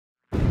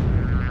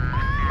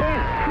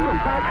Good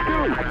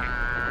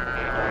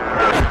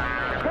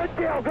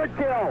kill, good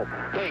kill.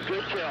 Hey,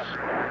 good kill.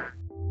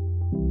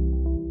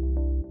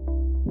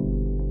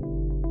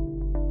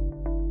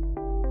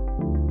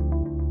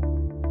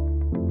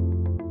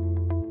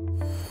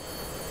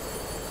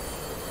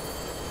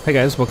 Hey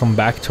guys, welcome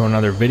back to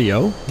another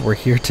video. We're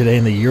here today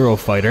in the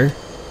Eurofighter.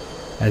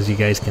 As you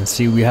guys can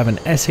see, we have an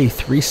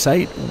SA3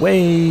 site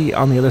way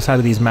on the other side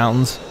of these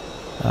mountains,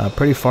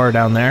 pretty far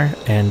down there,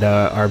 and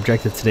our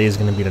objective today is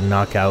going to be to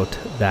knock out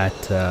that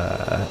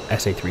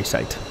SA3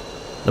 site.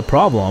 The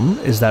problem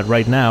is that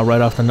right now,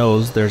 right off the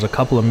nose, there's a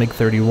couple of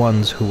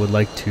Mig-31s who would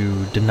like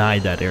to deny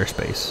that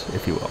airspace,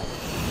 if you will.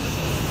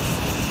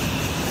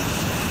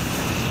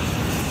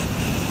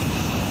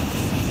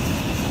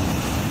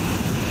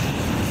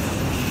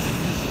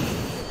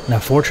 Now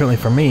fortunately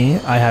for me,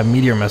 I have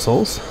meteor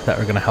missiles that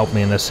are going to help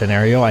me in this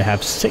scenario. I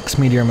have 6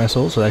 meteor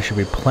missiles, so that should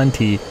be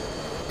plenty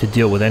to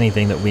deal with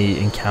anything that we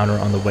encounter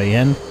on the way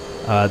in.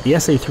 The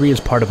SA3 is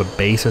part of a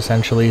base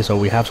essentially, so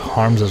we have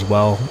harms as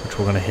well, which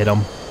we're going to hit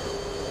them.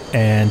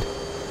 And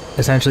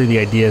essentially the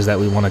idea is that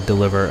we want to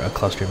deliver a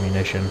cluster of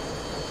munition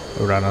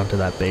right onto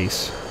that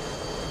base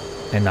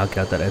and knock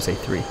out that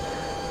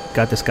SA3.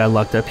 Got this guy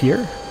locked up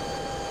here.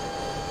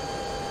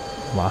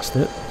 Lost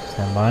it.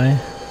 Stand by.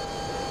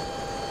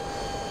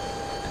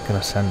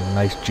 Gonna send a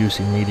nice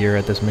juicy meteor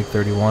at this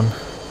Mig-31.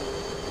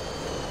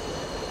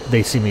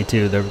 They see me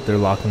too, they're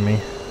locking me.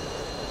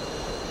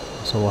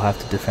 So we'll have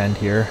to defend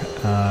here.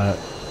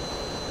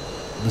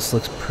 This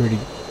looks pretty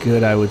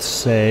good, I would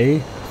say.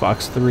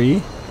 Fox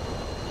 3.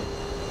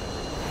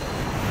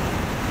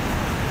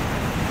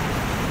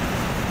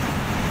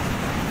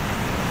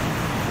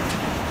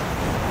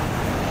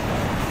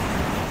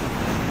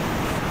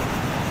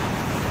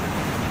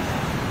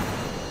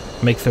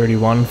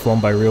 Mig-31 flown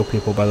by real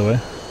people, by the way.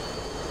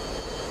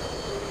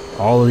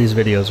 All of these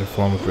videos are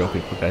flown with real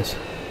people, guys.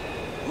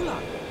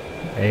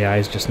 AI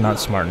is just not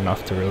smart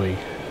enough to really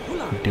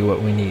do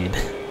what we need.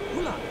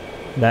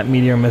 That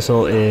meteor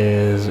missile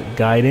is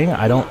guiding.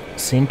 I don't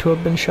seem to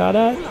have been shot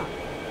at,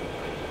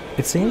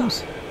 it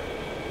seems.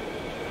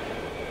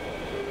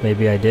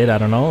 Maybe I did, I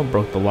don't know.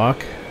 Broke the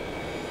lock.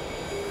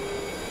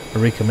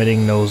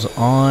 Recommitting nose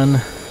on.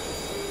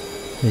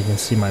 You can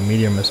see my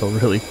meteor missile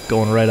really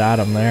going right at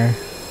him there.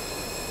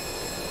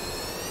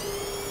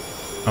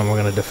 And we're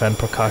going to defend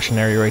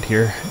precautionary right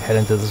here, head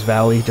into this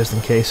valley just in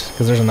case,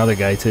 because there's another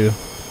guy too.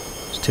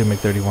 There's 2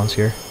 Mig-31s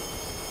here.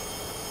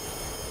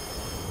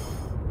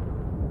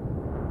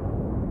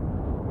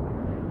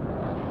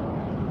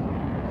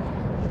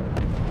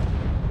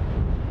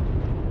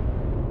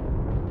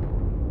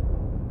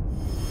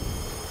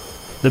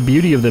 The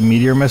beauty of the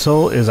meteor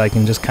missile is I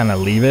can just kind of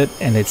leave it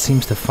and it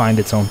seems to find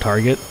its own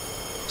target.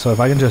 So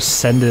if I can just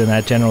send it in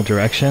that general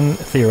direction,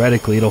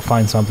 theoretically it'll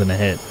find something to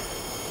hit.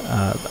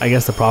 I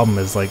guess the problem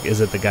is, like,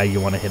 is it the guy you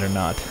want to hit or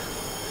not?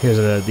 Here's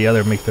the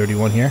other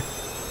Mig-31 here.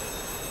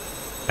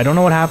 I don't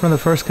know what happened to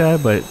the first guy,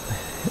 but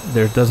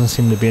there doesn't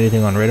seem to be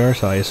anything on radar,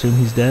 so I assume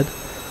he's dead.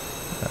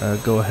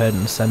 Go ahead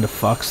and send a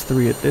Fox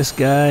 3 at this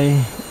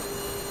guy.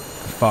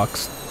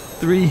 Fox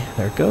 3,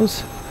 there it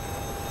goes.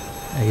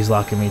 He's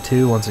locking me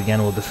too. Once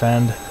again, we'll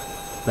defend.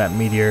 That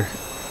meteor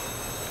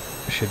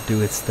should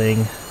do its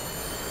thing.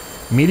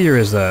 Meteor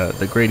is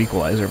the great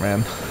equalizer,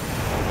 man.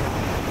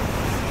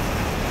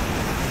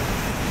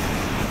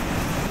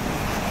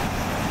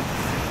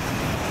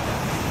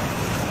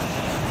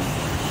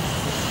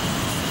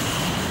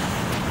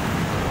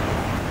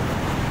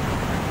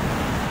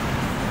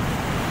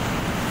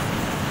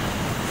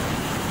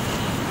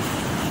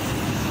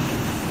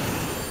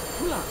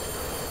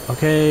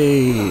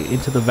 Okay,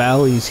 into the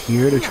valleys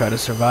here to try to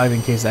survive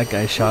in case that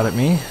guy shot at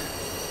me.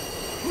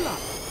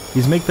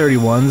 These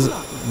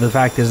Mig-31s, the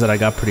fact is that I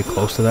got pretty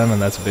close to them, and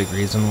that's a big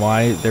reason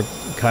why they're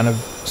kind of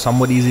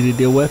somewhat easy to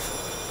deal with.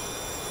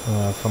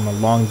 From a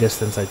long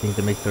distance, I think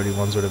the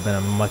Mig-31s would have been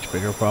a much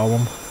bigger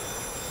problem.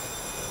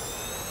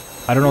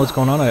 I don't know what's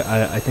going on.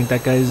 I think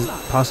that guy's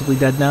possibly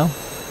dead now.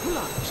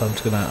 So I'm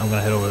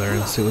gonna head over there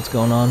and see what's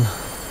going on.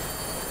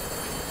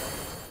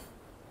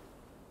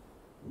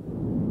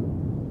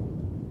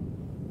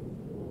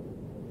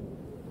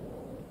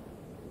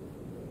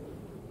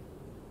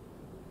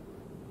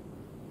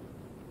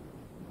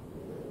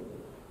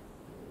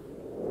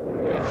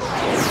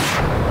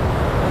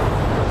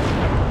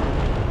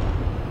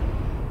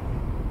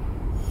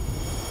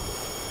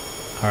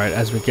 Alright,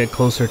 as we get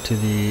closer to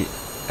the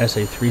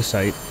SA3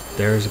 site,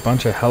 there's a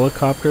bunch of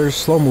helicopters,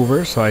 slow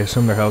movers, so I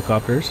assume they're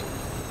helicopters.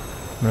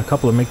 And a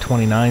couple of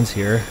MiG-29s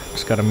here.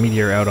 Just got a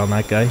meteor out on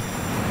that guy.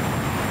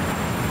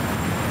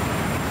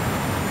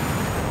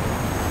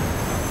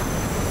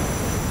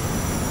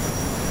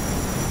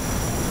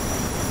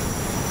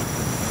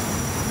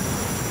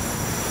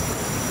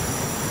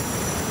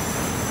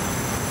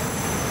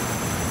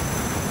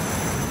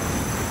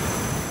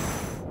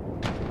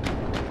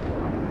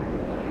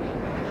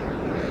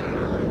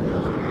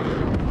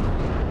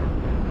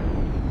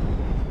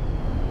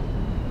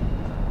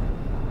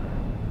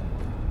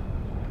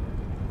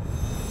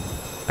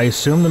 I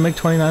assume the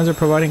MiG-29s are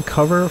providing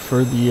cover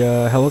for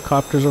the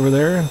helicopters over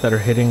there that are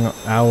hitting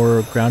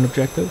our ground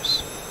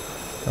objectives.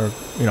 Or,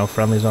 you know,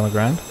 friendlies on the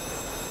ground.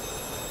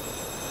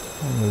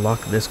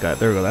 Lock this guy.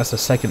 There we go. That's the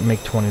second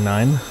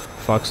MiG-29.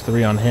 Fox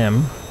 3 on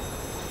him.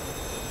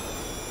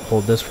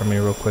 Hold this for me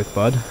real quick,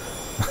 bud.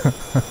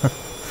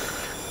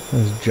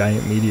 This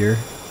giant meteor.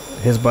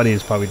 His buddy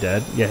is probably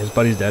dead. Yeah, his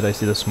buddy's dead. I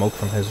see the smoke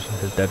from his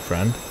dead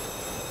friend.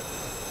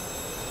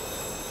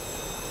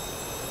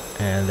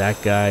 And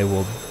that guy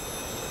will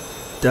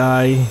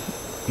die.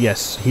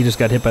 Yes, he just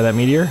got hit by that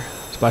meteor.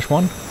 Splash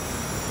 1.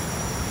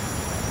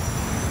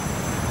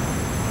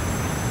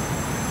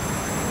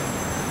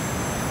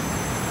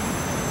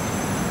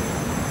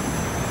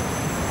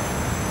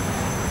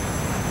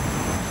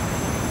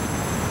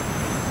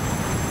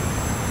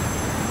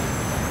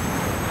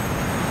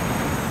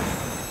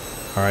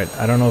 Alright,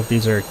 I don't know if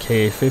these are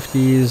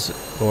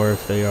KA-50s or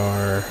if they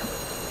are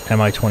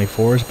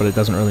Mi-24s, but it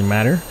doesn't really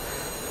matter.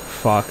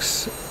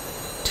 Fox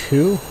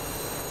 2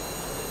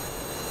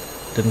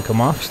 didn't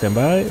come off, stand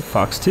by.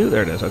 Fox 2,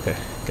 there it is, okay,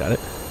 got it.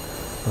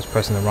 I was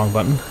pressing the wrong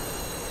button.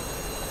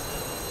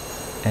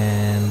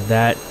 And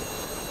that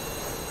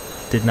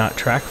did not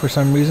track for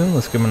some reason.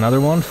 Let's give him another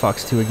one.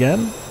 Fox 2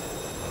 again.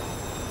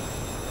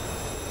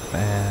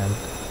 And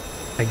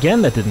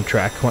again that didn't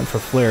track, went for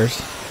flares.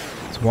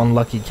 It's one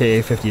lucky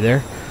KA-50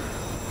 there.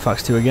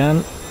 Fox 2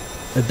 again.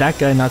 That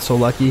guy not so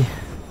lucky.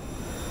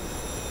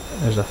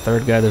 There's a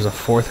third guy, there's a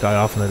fourth guy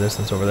off in the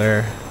distance over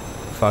there.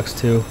 Fox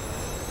 2.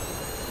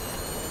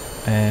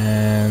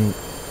 And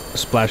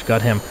Splash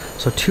got him.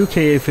 So 2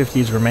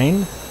 KA-50s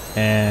remain,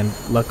 and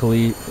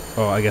luckily,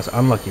 oh I guess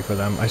unlucky for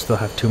them, I still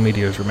have 2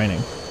 meteors remaining.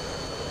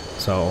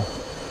 So,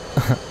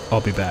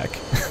 I'll be back.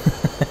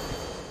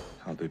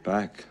 I'll be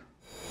back.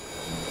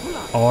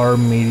 Are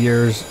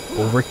meteors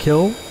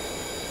overkill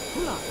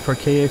for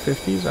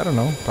KA-50s? I don't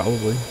know,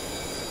 probably.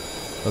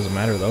 Doesn't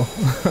matter though.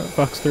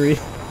 Fox 3.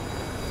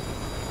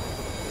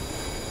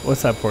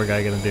 What's that poor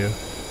guy gonna do?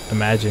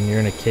 Imagine you're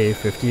in a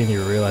KA-50 and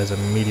you realize a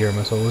meteor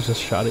missile was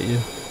just shot at you.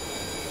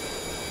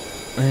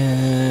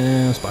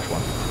 And splash 1.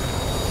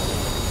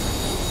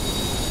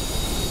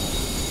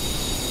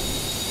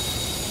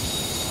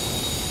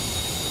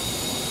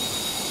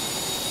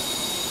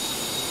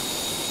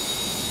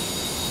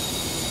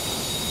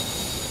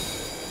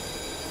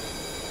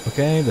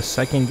 Okay, the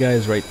second guy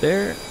is right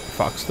there.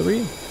 Fox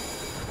 3.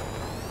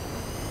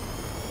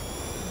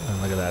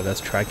 And look at that, that's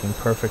tracking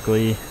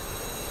perfectly.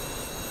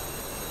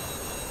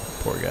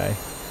 Poor guy.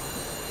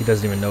 He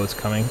doesn't even know it's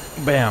coming.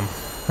 Bam!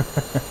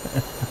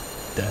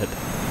 Dead.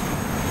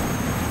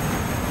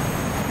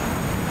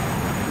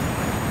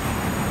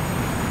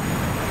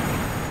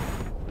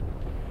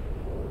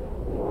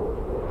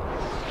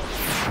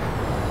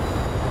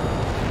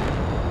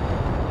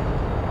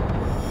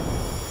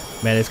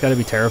 Man, it's gotta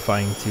be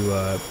terrifying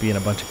to be in a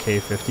bunch of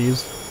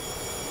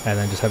K-50s and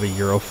then just have a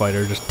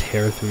Eurofighter just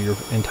tear through your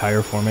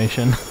entire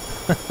formation.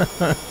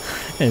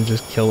 And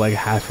just kill like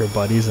half your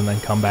buddies and then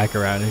come back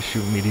around and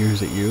shoot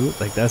meteors at you.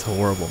 Like, that's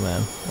horrible,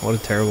 man. What a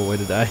terrible way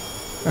to die.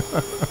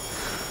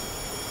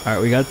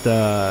 Alright, we got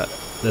the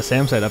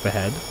SAM site up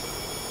ahead.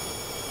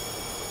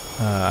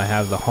 I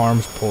have the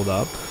harms pulled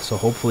up, so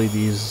hopefully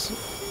these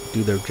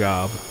do their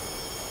job.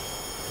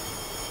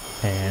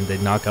 And they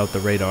knock out the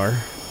radar.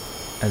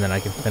 And then I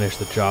can finish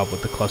the job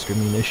with the cluster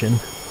munition.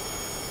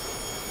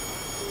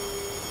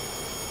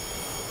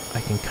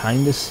 I can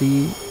kind of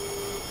see...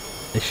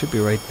 They should be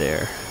right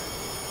there.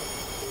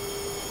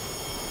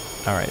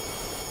 Alright.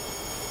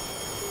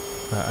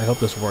 I hope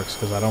this works,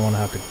 because I don't want to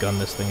have to gun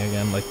this thing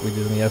again like we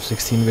did in the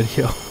F-16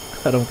 video.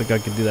 I don't think I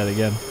can do that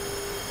again.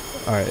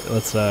 Alright,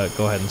 let's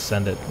go ahead and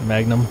send it.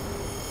 Magnum.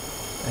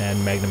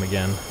 And Magnum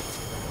again.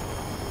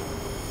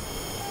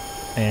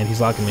 And he's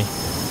locking me.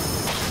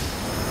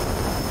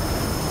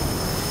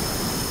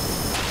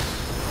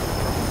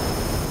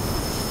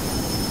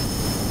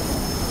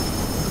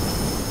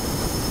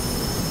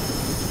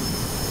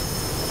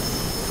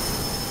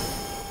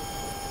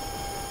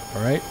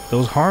 Alright,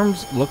 those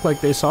harms look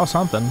like they saw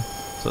something,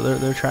 so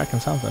they're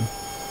tracking something.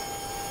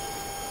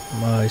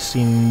 I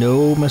see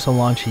no missile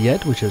launch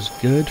yet, which is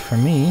good for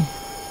me.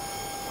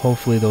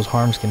 Hopefully those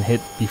harms can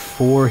hit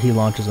before he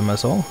launches a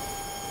missile.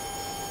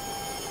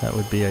 That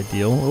would be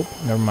ideal. Oh,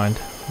 never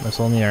mind.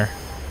 Missile in the air.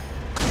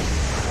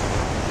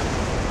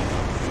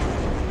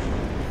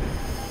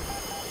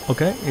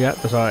 Okay, yeah,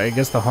 so I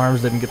guess the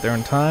harms didn't get there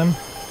in time.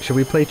 Should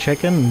we play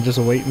chicken and just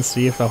wait and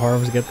see if the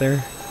harms get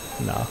there?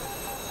 No.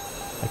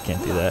 I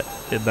can't do that.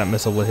 That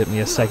missile would hit me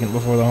a second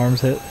before the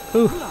harms hit.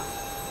 Ooh!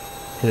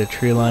 Hit a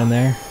tree line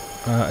there.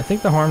 I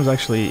think the harms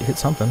actually hit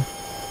something.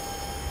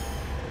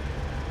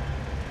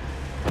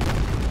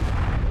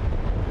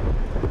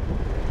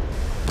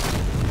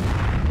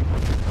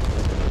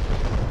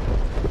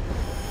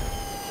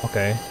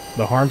 Okay,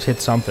 the harms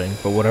hit something,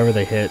 but whatever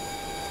they hit,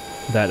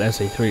 that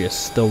SA-3 is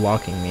still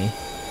locking me.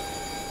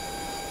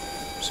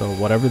 So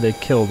whatever they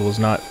killed was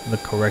not the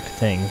correct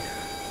thing.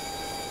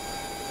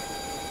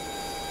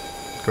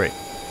 Great.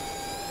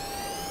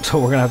 So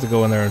we're gonna have to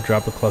go in there and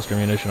drop a cluster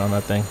munition on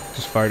that thing.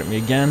 Just fired at me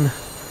again.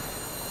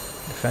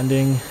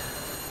 Defending.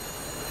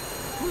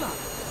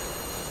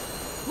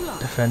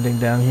 Defending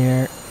down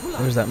here.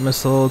 There's that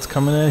missile. It's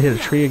coming in. Hit a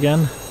tree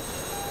again.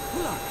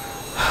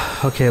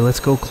 Okay, let's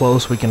go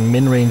close. We can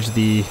min-range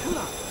the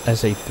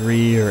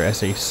SA3 or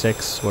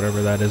SA6,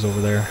 whatever that is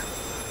over there.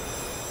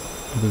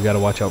 We've got to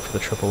watch out for the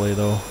AAA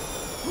though.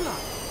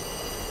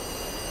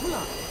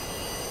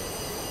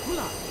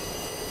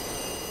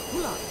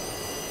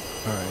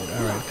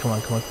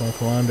 Alright,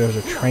 come on. There's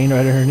a train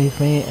right underneath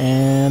me,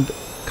 and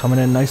coming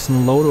in nice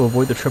and low to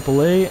avoid the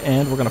AAA,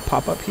 and we're going to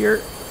pop up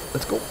here.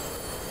 Let's go.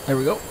 There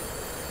we go.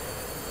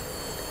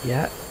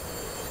 Yeah.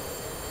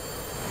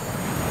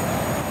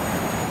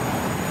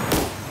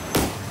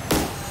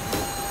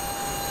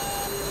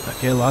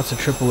 Okay, lots of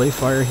AAA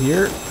fire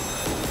here.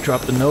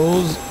 Drop the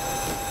nose.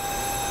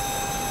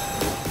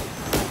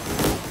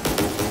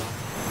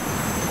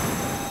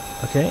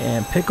 Okay,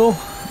 and pickle,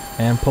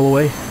 and pull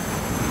away.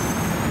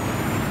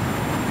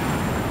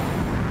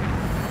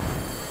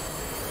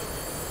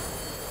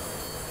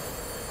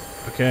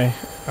 Okay,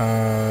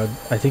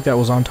 I think that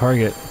was on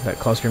target, that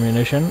cluster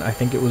munition. I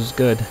think it was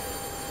good. I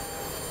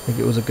think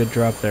it was a good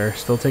drop there.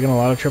 Still taking a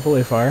lot of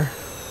AAA fire.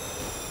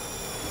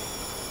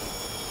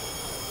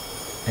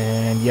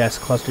 And yes,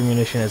 cluster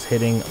munition is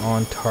hitting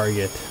on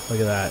target. Look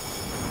at that.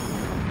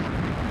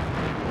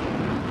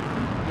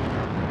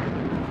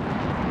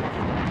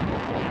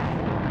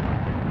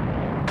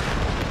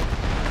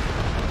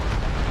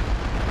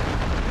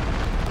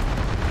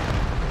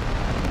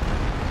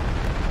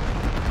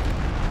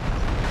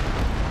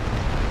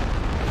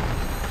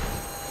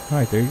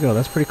 Alright, there you go.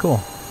 That's pretty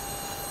cool.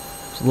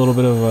 It's a little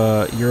bit of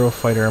a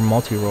Eurofighter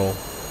multi-role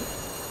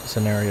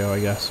scenario, I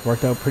guess.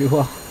 Worked out pretty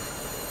well.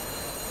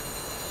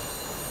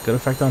 Good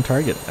effect on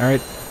target.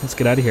 Alright, let's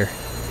get out of here.